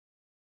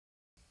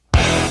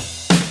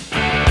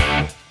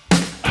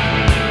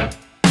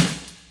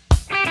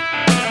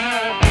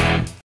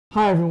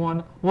Hi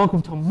everyone,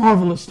 welcome to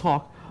Marvel-ous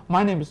Talk.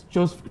 My name is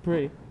Joseph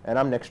Capri. And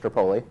I'm Nick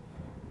Stropoli.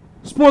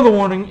 Spoiler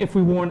warning if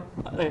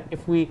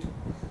we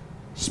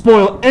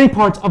spoil any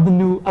parts of the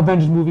new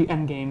Avengers movie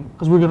Endgame,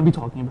 because we're going to be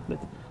talking about it.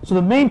 So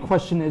the main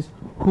question is,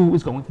 who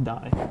is going to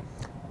die?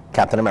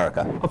 Captain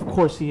America. Of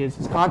course he is.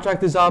 His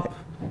contract is up.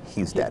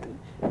 He's dead.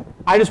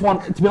 I just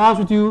want, to be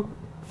honest with you,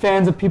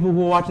 fans of people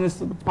who are watching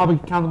this, probably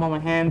count them on my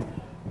hand.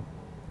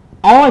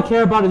 All I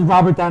care about is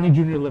Robert Downey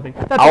Jr. living.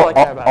 That's all I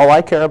care about. All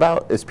I care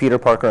about is Peter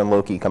Parker and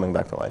Loki coming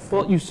back to life.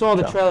 Well, you saw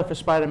the trailer for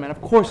Spider-Man. Of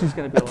course he's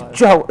going to be alive.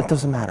 Joe, it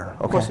doesn't matter.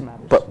 Okay. Of course it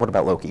matters. But what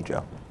about Loki,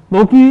 Joe?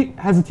 Loki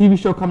has a TV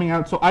show coming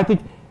out, so I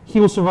think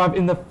he will survive.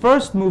 In the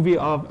first movie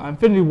of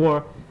Infinity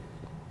War,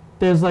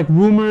 there's like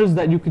rumors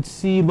that you could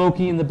see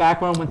Loki in the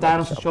background when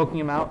Thanos is choking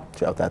him out.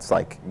 Joe, that's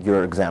like,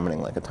 you're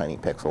examining like a tiny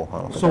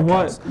pixel. So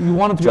what? You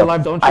want him to be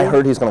alive, don't you? I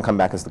heard he's going to come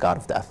back as the God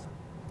of Death.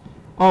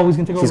 Oh, he's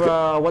going to take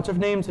over, what's her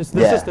name? His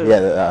sister.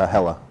 Yeah,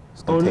 Hela.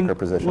 He's going to take her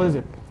position. What is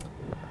it?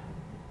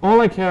 All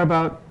I care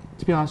about,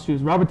 to be honest with you,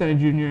 is Robert Downey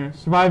Jr.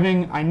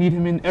 surviving. I need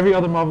him in every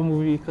other Marvel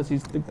movie because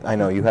he's the... I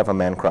know, you have a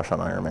man crush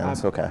on Iron Man.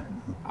 It's okay.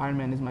 Iron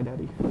Man is my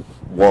daddy.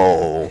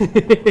 Whoa.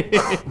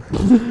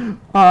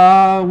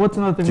 What's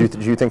another thing? Do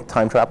you think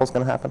time travel is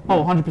going to happen?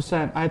 Oh,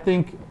 100%. I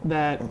think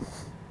that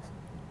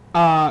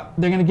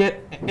they're going to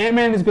get...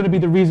 Ant-Man is going to be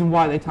the reason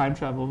why they time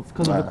travel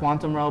because of the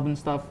quantum realm and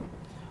stuff.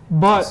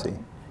 But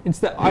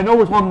instead, I know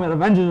we're talking about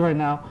Avengers right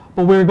now,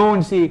 but we're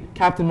going to see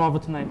Captain Marvel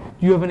tonight.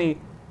 Do you have any...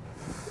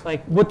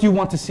 Like, what do you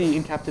want to see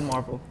in Captain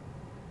Marvel?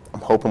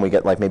 I'm hoping we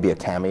get like maybe a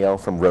cameo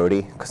from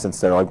Rhodey, because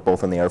since they're like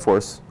both in the Air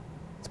Force,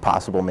 it's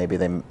possible maybe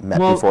they met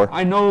before.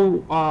 I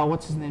know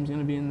what's his name's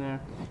gonna be in there.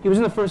 He was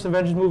in the first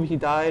Avengers movie. He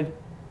died.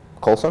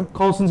 Coulson?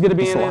 Coulson's gonna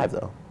be in it. He's alive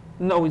though.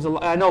 No, he's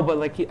alive. I know, but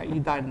like he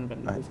died in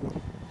Avengers.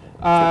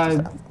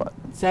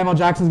 Samuel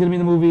Jackson's gonna be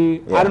in the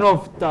movie. Yeah. I don't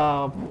know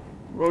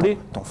if Rhodey.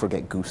 Don't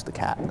forget Goose the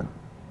cat.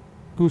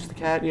 Goose the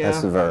cat, yeah.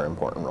 That's a very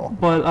important role.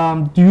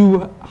 But do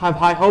you have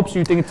high hopes, or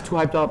you think it's too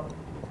hyped up?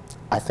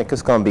 I think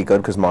it's going to be good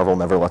because Marvel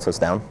never lets us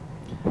down.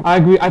 I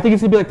agree. I think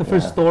it's going to be like the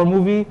first Thor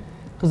movie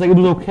because like, it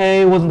was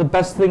okay. It wasn't the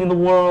best thing in the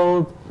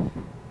world.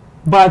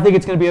 But I think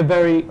it's going to be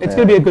going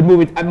to be a good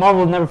movie.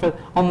 Marvel never felt,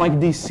 unlike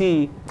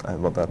DC.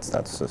 Well,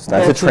 that's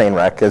a train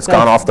wreck. It's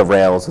gone off the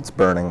rails. It's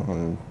burning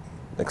and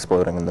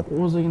exploding in the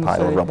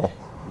pile of rubble.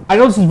 I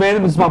know this is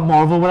random. It's about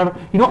Marvel, whatever.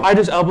 You know,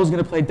 Idris Elba's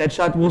going to play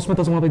Deadshot. Will Smith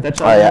doesn't want to play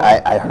Deadshot. Oh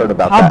yeah, I heard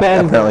about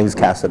that. Apparently he's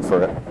casted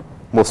for it.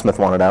 Will Smith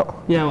wanted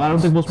out. Yeah, well, I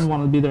don't think Will Smith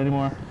wanted to be there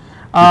anymore.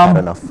 Had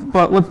enough.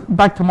 But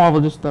back to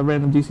Marvel, just a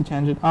random DC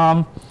tangent.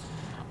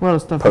 What other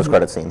stuff?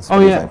 Post-credit scenes. Oh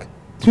yeah,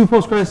 2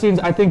 post-credit scenes.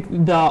 I think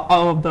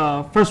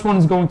the first one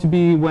is going to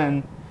be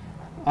when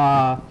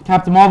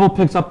Captain Marvel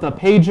picks up the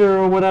pager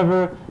or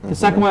whatever. The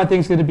second one I think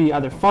is going to be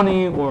either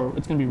funny or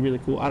it's going to be really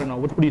cool. I don't know.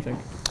 What do you think?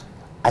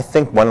 I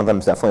think one of them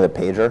is definitely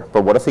the pager.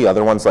 But what if the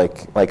other one's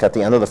like at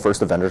the end of the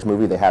first Avengers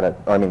movie they had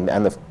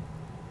the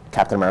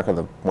Captain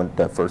America,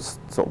 the first,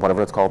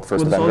 whatever it's called,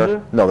 first Avenger?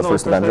 Soldier? No, the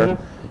first Avenger.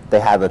 They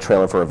had the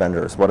trailer for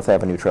Avengers. What if they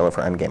have a new trailer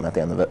for Endgame at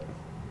the end of it?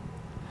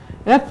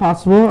 That's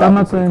possible. I'm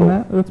not saying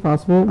that. That's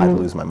possible. I'd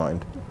lose my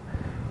mind.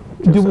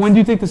 What do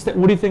you think the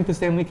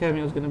Stan Lee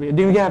cameo is going to be?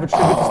 Do you have a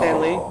tribute to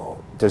Stan Lee?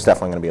 There's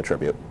definitely going to be a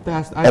tribute.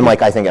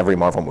 I think every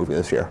Marvel movie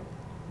this year.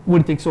 What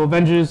do you think? So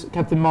Avengers,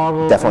 Captain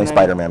Marvel. Definitely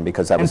Spider-Man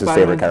because that was his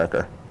favorite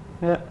character.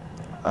 Yeah.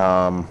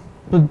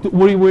 But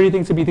where do you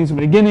think to be things from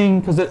the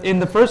beginning? Because in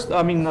the first,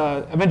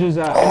 Avengers,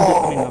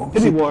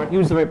 Infinity War, he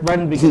was right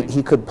in the beginning.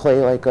 He could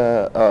play like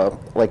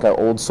a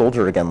old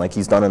soldier again, like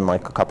he's done in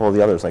like a couple of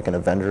the others, like in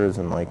Avengers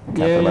and like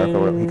Captain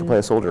America. He could play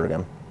a soldier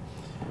again.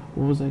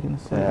 What was I gonna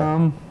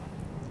say?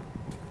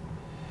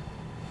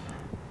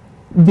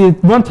 The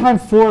runtime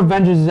for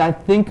Avengers is I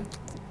think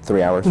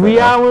 3 hours. 3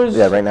 hours.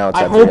 Yeah, right now it's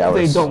at 3 hours. I hope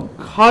they don't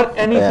cut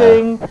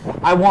anything.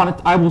 Yeah.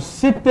 I will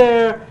sit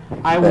there.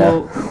 I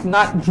will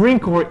not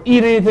drink or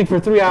eat anything for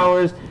 3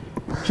 hours.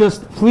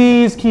 Just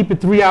please keep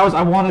it 3 hours.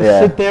 I want to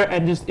sit there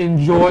and just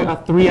enjoy a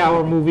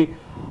 3-hour movie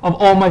of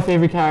all my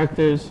favorite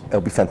characters.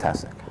 It'll be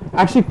fantastic.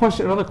 Actually,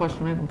 another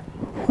question, man.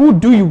 Who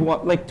do you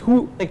want?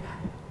 Who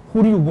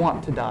do you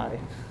want to die?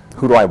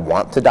 Who do I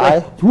want to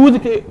die?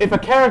 If a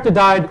character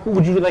died, who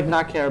would you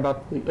not care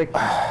about?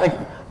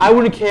 I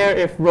wouldn't care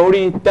if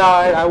Rhodey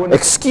died. I wouldn't.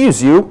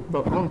 Excuse you.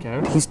 Bro, I don't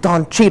care. He's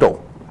Don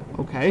Cheadle.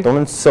 Okay. Don't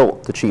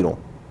insult the Cheadle.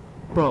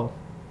 Bro,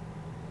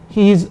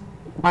 he's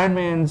Iron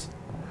Man's.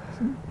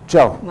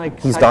 Joe.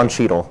 He's Don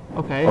Cheadle.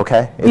 Okay.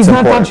 Okay. He's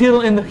not Don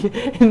Cheadle in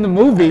the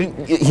movie.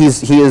 He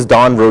is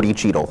Don Rhodey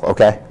Cheadle.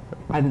 Okay.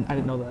 I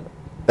didn't know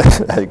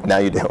that. Now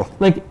you do.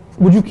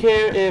 Would you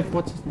care if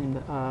what's his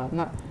name?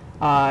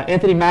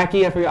 Anthony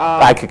Mackie, I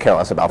forgot. I could care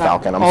less about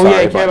Falcon. I'm sorry.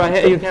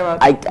 Yeah, you care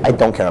about. I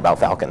don't care about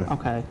Falcon.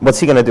 Okay. What's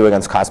he gonna do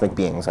against cosmic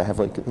beings? I have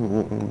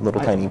little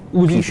tiny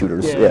pea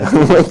shooters. Yeah.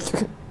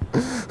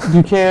 Do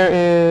you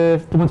care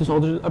if the Winter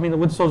Soldier? The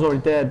Winter Soldier's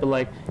already dead,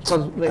 but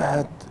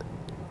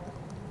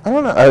I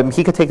don't know.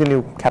 He could take the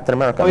new Captain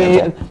America.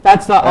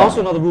 That's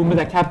also another rumor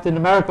that Captain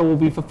America will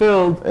be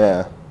fulfilled.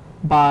 Yeah.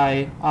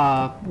 By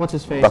what's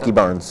his face? Bucky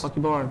Barnes. Bucky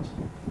Barnes.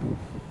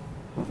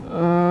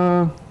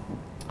 What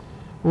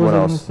was I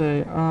else?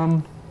 going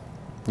to say?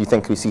 Do you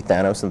think we see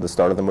Thanos at the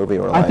start of the movie,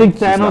 or I like, think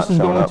he's not Thanos is showing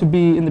going up? to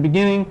be in the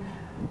beginning.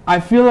 I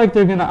feel like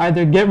they're going to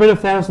either get rid of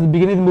Thanos at the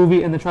beginning of the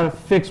movie and then try to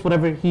fix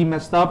whatever he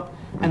messed up,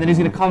 and then he's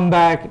going to come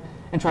back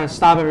and try to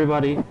stop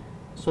everybody.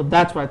 So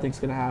that's what I think is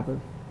going to happen.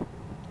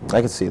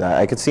 I could see that.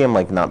 I could see him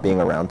like not being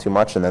around too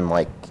much, and then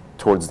like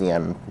towards the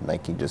end,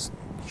 like he just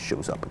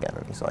shows up again,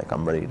 and he's like,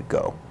 "I'm ready to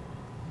go,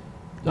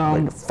 I'm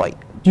ready to fight."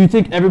 Do you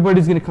think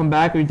everybody's going to come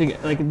back, or do you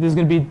think like there's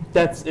going to be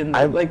deaths in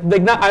like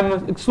not?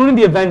 I'm excluding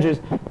the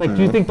Avengers. Like,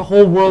 do you think the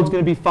whole world's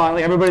going to be fine?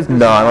 Like everybody's going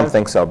to? No, I don't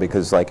think so,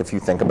 because like if you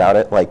think about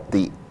it, like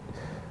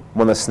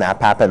when the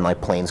snap happened,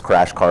 like planes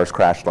crashed, cars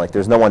crashed, like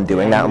there's no one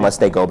doing that unless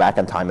they go back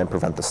in time and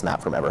prevent the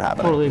snap from ever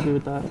happening. Totally agree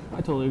with that.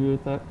 I totally agree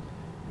with that.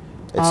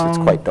 It's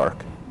quite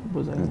dark.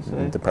 What was I going to say?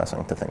 And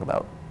depressing to think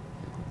about.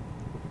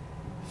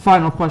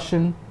 Final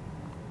question.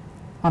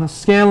 On a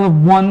scale of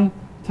 1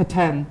 to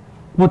 10,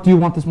 what do you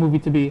want this movie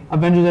to be?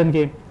 Avengers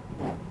Endgame.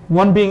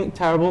 1 being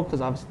terrible,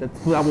 because obviously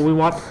that's what we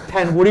want.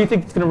 10, what do you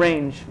think it's going to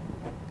range?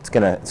 It's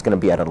gonna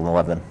be at an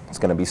 11. It's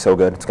gonna be so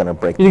good. It's gonna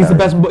break. You think it's the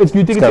best?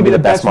 You think it's gonna be the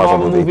best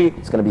Marvel movie?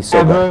 It's gonna be so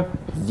ever?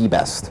 good. The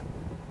best.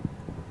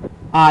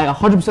 I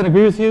 100%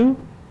 agree with you,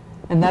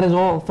 and that is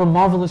all for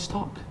Marvel-ous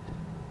Talk.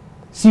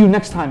 See you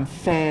next time,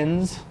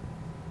 fans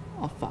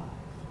of 5.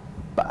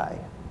 Bye.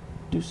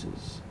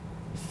 Deuces.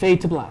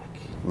 Fade to black.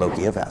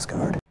 Loki of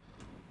Asgard.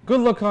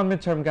 Good luck on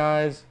midterm,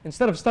 guys.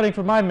 Instead of studying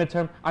for my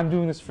midterm, I'm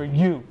doing this for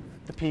you,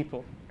 the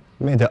people.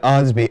 May the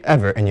odds be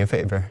ever in your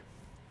favor.